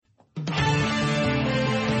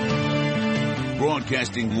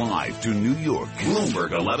Broadcasting live to New York,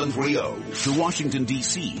 Bloomberg 1130. To Washington,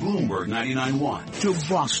 D.C., Bloomberg 99.1. To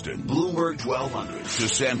Boston, Bloomberg 1200. To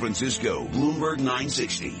San Francisco, Bloomberg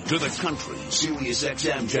 960. To the country, Sirius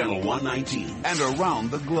XM Channel 119. And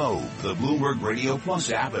around the globe, the Bloomberg Radio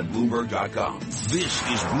Plus app at Bloomberg.com. This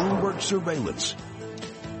is Bloomberg Surveillance.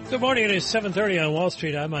 Good morning. It is 7:30 on Wall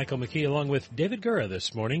Street. I'm Michael McKee along with David Gura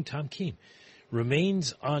this morning. Tom Keene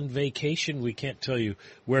remains on vacation. We can't tell you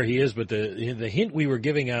where he is, but the hint we were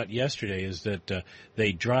giving out yesterday is that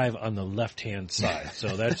they drive on the left-hand side.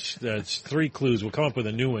 So that's three clues. We'll come up with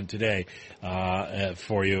a new one today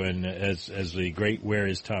for you, and as the great Where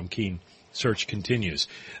is Tom Keene search continues.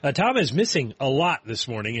 Tom is missing a lot this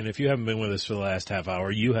morning, and if you haven't been with us for the last half hour,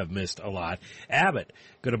 you have missed a lot. Abbott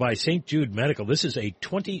going to buy St. Jude Medical. This is a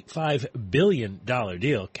 $25 billion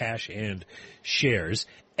deal, cash and shares.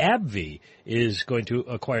 AbbVie is going to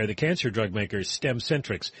acquire the cancer drug maker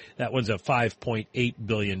Stemcentrx. That one's a $5.8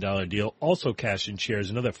 billion deal, also cash and shares,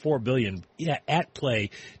 another $4 billion at play,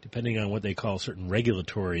 depending on what they call certain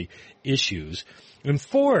regulatory issues. And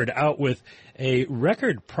Ford out with a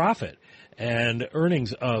record profit and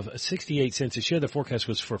earnings of 68 cents a share. The forecast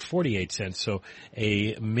was for 48 cents, so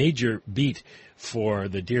a major beat for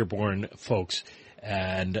the Dearborn folks.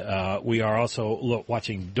 And we are also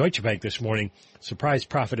watching Deutsche Bank this morning. Surprise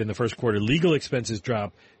profit in the first quarter. Legal expenses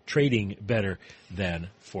drop, trading better than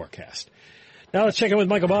forecast. Now let's check in with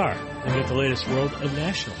Michael Barr and get the latest world and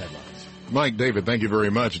national headlines. Mike, David, thank you very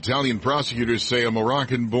much. Italian prosecutors say a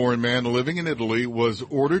Moroccan-born man living in Italy was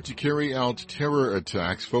ordered to carry out terror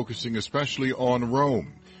attacks, focusing especially on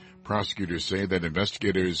Rome. Prosecutors say that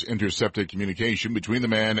investigators intercepted communication between the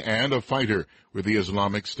man and a fighter with the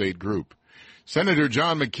Islamic State group. Senator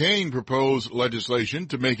John McCain proposed legislation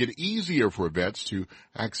to make it easier for vets to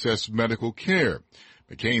access medical care.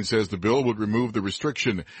 McCain says the bill would remove the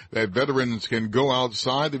restriction that veterans can go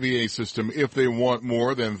outside the VA system if they want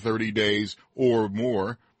more than 30 days or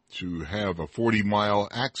more to have a 40-mile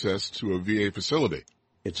access to a VA facility.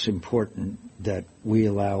 It's important that we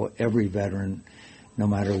allow every veteran, no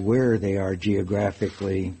matter where they are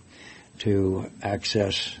geographically, to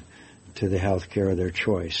access to the health care of their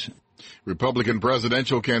choice. Republican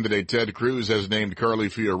presidential candidate Ted Cruz has named Carly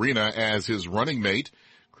Fiorina as his running mate.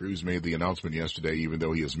 Cruz made the announcement yesterday, even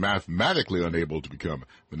though he is mathematically unable to become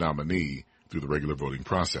the nominee through the regular voting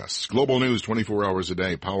process. Global news 24 hours a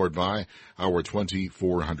day, powered by our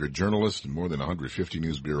 2,400 journalists and more than 150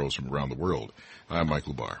 news bureaus from around the world. I'm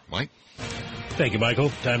Michael Barr. Mike? Thank you, Michael.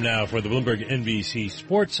 Time now for the Bloomberg NBC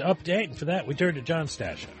Sports Update. And for that, we turn to John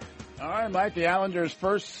Stashower. All right, Mike, the Islanders'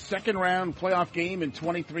 first second-round playoff game in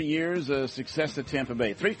 23 years, a success at Tampa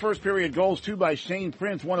Bay. 3 first-period goals, 2 by Shane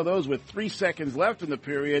Prince, one of those with 3 seconds left in the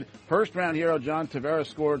period. First-round hero John Tavares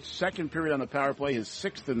scored second period on the power play, his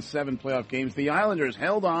 6th in 7 playoff games. The Islanders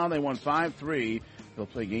held on. They won 5-3. They'll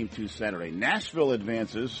play Game 2 Saturday. Nashville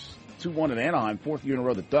advances 2-1 at Anaheim, 4th year in a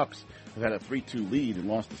row. The Ducks have had a 3-2 lead and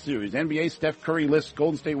lost the series. NBA, Steph Curry lists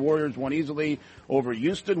Golden State Warriors won easily over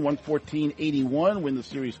Houston, 114-81, win the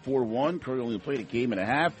series 4-1. Curry only played a game and a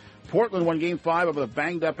half. Portland won Game 5 over the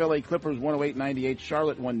banged-up L.A. Clippers, 108-98.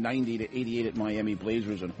 Charlotte won 90-88 at Miami.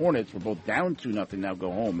 Blazers and Hornets were both down 2-0, now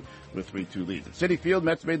go home with 3-2 leads. At Citi Field,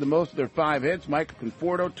 Mets made the most of their 5 hits. Michael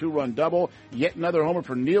Conforto, 2-run double. Yet another homer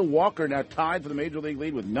for Neil Walker, now tied for the Major League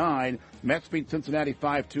lead with 9. Mets beat Cincinnati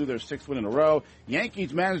 5-2, their 6th win in a row.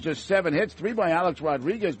 Yankees managed just 7 hits, 3 by Alex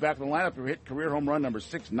Rodriguez back in the lineup to hit career home run number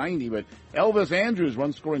 690. But Elvis Andrews,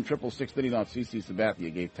 run-scoring triple 6th inning off CC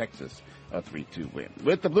Sabathia, gave Texas a 3-2 win.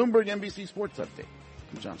 With the Bloomberg NBC Sports Update,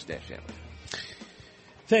 I'm John Stashower.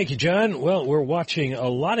 Thank you, John. Well, we're watching a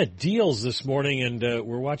lot of deals this morning, and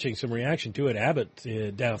we're watching some reaction to it. Abbott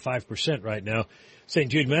down 5% right now.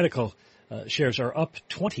 St. Jude Medical shares are up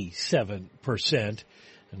 27%.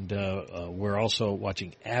 And we're also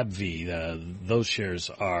watching AbbVie. Those shares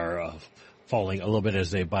are falling a little bit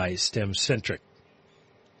as they buy Stemcentrx.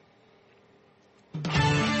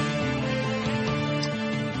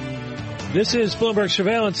 This is Bloomberg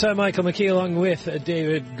Surveillance. I'm Michael McKee along with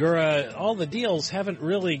David Gura. All the deals haven't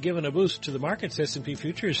really given a boost to the markets. S&P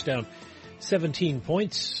futures down 17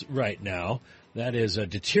 points right now. That is a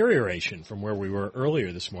deterioration from where we were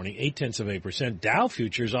earlier this morning, 0.8%. Dow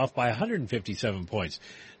futures off by 157 points,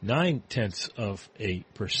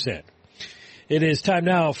 0.9%. It is time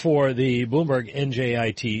now for the Bloomberg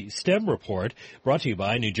NJIT STEM report, brought to you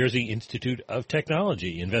by New Jersey Institute of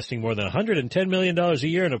Technology, investing more than $110 million a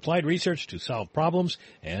year in applied research to solve problems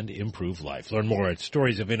and improve life. Learn more at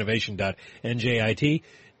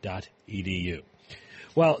storiesofinnovation.njit.edu.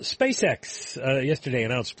 Well, SpaceX yesterday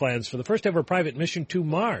announced plans for the first ever private mission to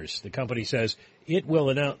Mars. The company says it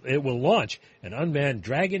will launch an unmanned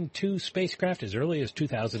Dragon 2 spacecraft as early as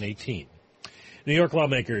 2018. New York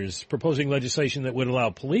lawmakers proposing legislation that would allow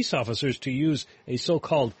police officers to use a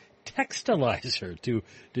so-called textilizer to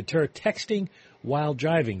deter texting while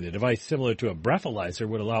driving. The device, similar to a breathalyzer,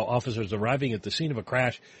 would allow officers arriving at the scene of a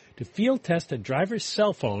crash to field test a driver's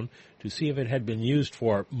cell phone to see if it had been used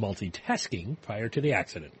for multitasking prior to the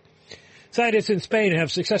accident. Scientists in Spain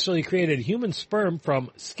have successfully created human sperm from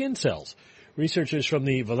skin cells. Researchers from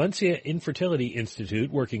the Valencia Infertility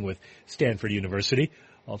Institute, working with Stanford University,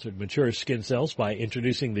 altered mature skin cells by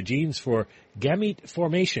introducing the genes for gamete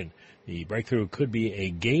formation. The breakthrough could be a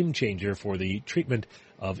game changer for the treatment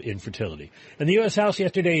of infertility. And the U.S. House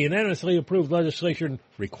yesterday unanimously approved legislation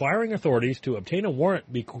requiring authorities to obtain a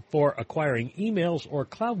warrant before acquiring emails or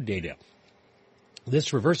cloud data.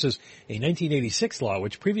 This reverses a 1986 law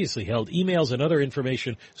which previously held emails and other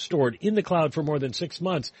information stored in the cloud for more than 6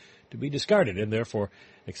 months to be discarded and therefore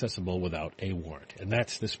accessible without a warrant. And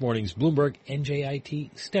that's this morning's Bloomberg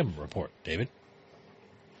NJIT STEM report. David?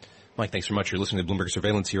 Mike, thanks very much. You're listening to Bloomberg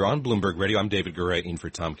Surveillance here on Bloomberg Radio. I'm David Gura in for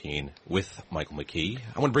Tom Keene with Michael McKee.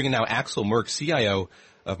 I want to bring in now Axel Merk, CIO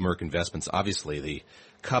of Merk Investments. Obviously, the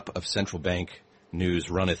cup of central bank news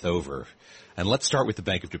runneth over. And let's start with the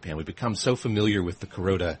Bank of Japan. We've become so familiar with the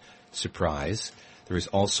Kuroda surprise. There is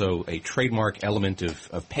also a trademark element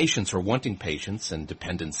of patience or wanting patience and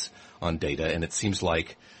dependence on data, and it seems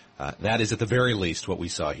like that is at the very least what we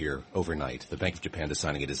saw here overnight. The Bank of Japan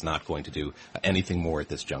deciding it is not going to do anything more at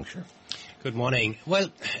this juncture. Good morning. Well,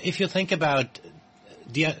 if you think about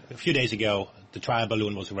a few days ago, the trial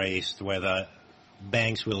balloon was raised whether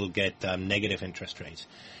banks will get negative interest rates.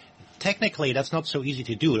 Technically, that's not so easy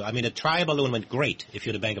to do. I mean, the trial balloon went great, if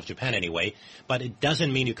you're the Bank of Japan anyway, but it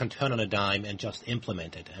doesn't mean you can turn on a dime and just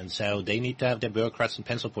implement it. And so they need to have their bureaucrats and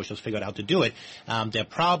pencil pushers figure out how to do it. They're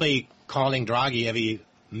probably calling Draghi every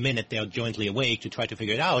minute they're jointly awake to try to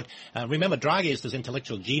figure it out. Remember, Draghi is this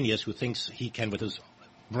intellectual genius who thinks he can, with his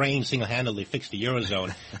brain, single-handedly fix the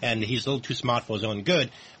Eurozone, and he's a little too smart for his own good.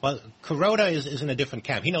 Well, Kuroda is in a different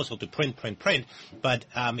camp. He knows how to print, but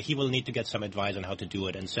he will need to get some advice on how to do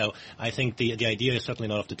it. And so I think the idea is certainly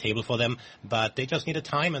not off the table for them, but they just need a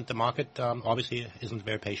time, and the market obviously isn't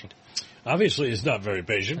very patient. Obviously, it's not very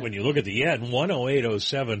patient. When you look at the yen,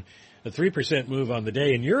 108.07, a 3% move on the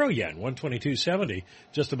day, and euro yen, 122.70,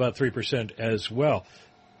 just about 3% as well.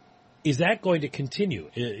 Is that going to continue?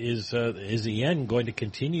 Is the yen going to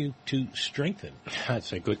continue to strengthen?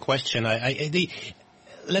 That's a good question.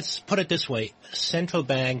 Let's put it this way. Central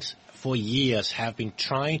banks for years have been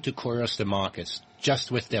trying to coerce the markets just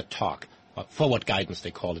with their talk. Forward guidance, they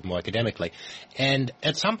call it more academically. And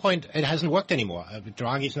at some point, it hasn't worked anymore.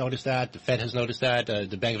 Draghi's noticed that. The Fed has noticed that.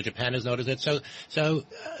 The Bank of Japan has noticed it. So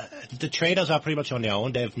the traders are pretty much on their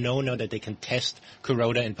own. They've known that they can test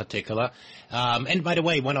Kuroda in particular. And by the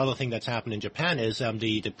way, one other thing that's happened in Japan is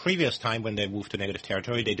the previous time when they moved to negative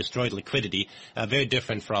territory, they destroyed liquidity, very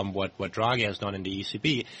different from what Draghi has done in the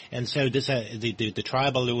ECB. And so this the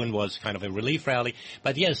trial balloon was kind of a relief rally.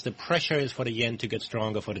 But yes, the pressure is for the yen to get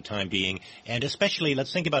stronger for the time being. And especially,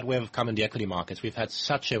 let's think about where we've come in the equity markets. We've had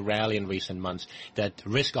such a rally in recent months that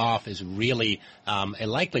risk-off is really a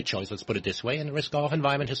likely choice, let's put it this way, and the risk-off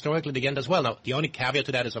environment historically, the yen does well. Now, the only caveat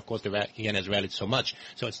to that is, of course, the yen has rallied so much,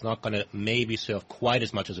 so it's not going to maybe serve quite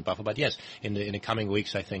as much as a buffer. But yes, in the coming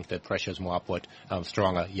weeks, I think the pressure is more upward,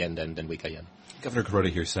 stronger yen than weaker yen. Governor Kuroda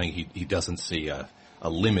here saying he doesn't see a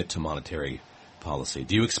limit to monetary policy.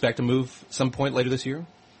 Do you expect a move some point later this year?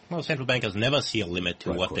 Well, central bankers never see a limit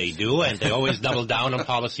to what they do, and they always double down on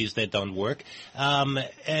policies that don't work.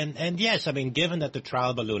 And yes, I mean, given that the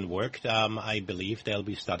trial balloon worked, I believe they'll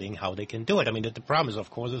be studying how they can do it. I mean, the problem is, of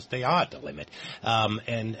course, is they are at the limit.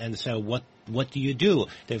 And so what do you do?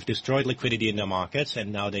 They've destroyed liquidity in the markets,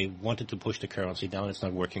 and now they wanted to push the currency down. It's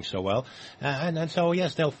not working so well. And so,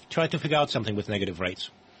 yes, they'll try to figure out something with negative rates.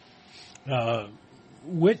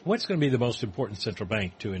 What's going to be the most important central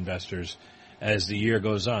bank to investors as the year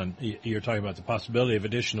goes on? You're talking about the possibility of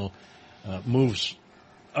additional moves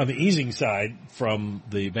on the easing side from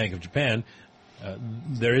the Bank of Japan.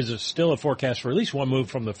 There is still a forecast for at least one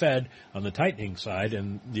move from the Fed on the tightening side,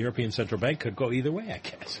 and the European Central Bank could go either way, I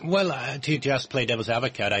guess. Well, to just play devil's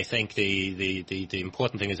advocate, I think the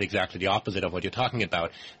important thing is exactly the opposite of what you're talking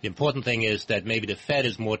about. The important thing is that maybe the Fed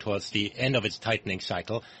is more towards the end of its tightening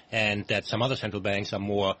cycle, and that some other central banks are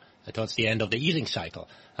more towards the end of the easing cycle.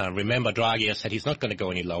 Remember, Draghi has said he's not going to go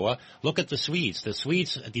any lower. Look at the Swedes. The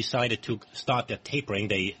Swedes decided to start their tapering.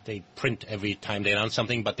 They print every time they announce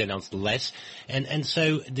something, but they announce less. And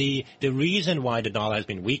so the reason why the dollar has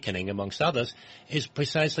been weakening, amongst others, is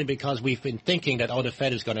precisely because we've been thinking that, the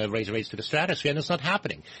Fed is going to raise rates to the stratosphere, and it's not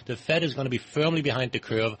happening. The Fed is going to be firmly behind the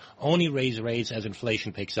curve, only raise rates as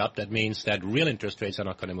inflation picks up. That means that real interest rates are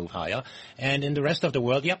not going to move higher. And in the rest of the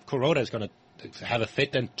world, Corona is going to have a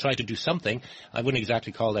fit and try to do something. I wouldn't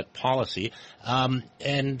exactly call that policy. And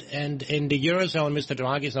in the Eurozone, Mr.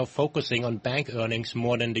 Draghi is now focusing on bank earnings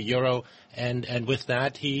more than the Euro, and with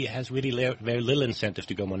that, he has really very little incentive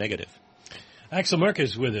to go more negative. Axel Merk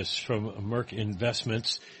is with us from Merk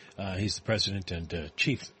Investments. He's the president and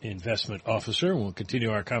chief investment officer. We'll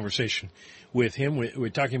continue our conversation with him. We're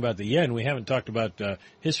talking about the yen. We haven't talked about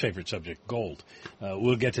his favorite subject, gold.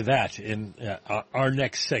 We'll get to that in our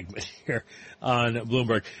next segment here on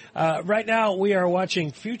Bloomberg. Right now, we are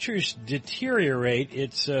watching futures deteriorate.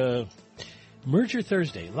 It's Merger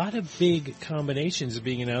Thursday. A lot of big combinations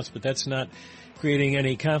being announced, but that's not creating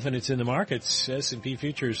any confidence in the markets. S&P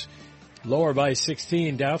futures lower by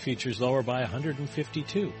 16, Dow futures lower by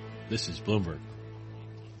 152. This is Bloomberg.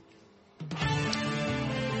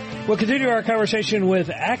 We'll continue our conversation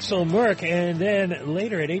with Axel Merk, and then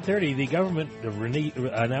later at 8:30, the government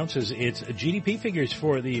announces its GDP figures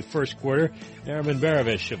for the first quarter. Nariman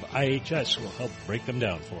Baravish of IHS will help break them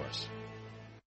down for us.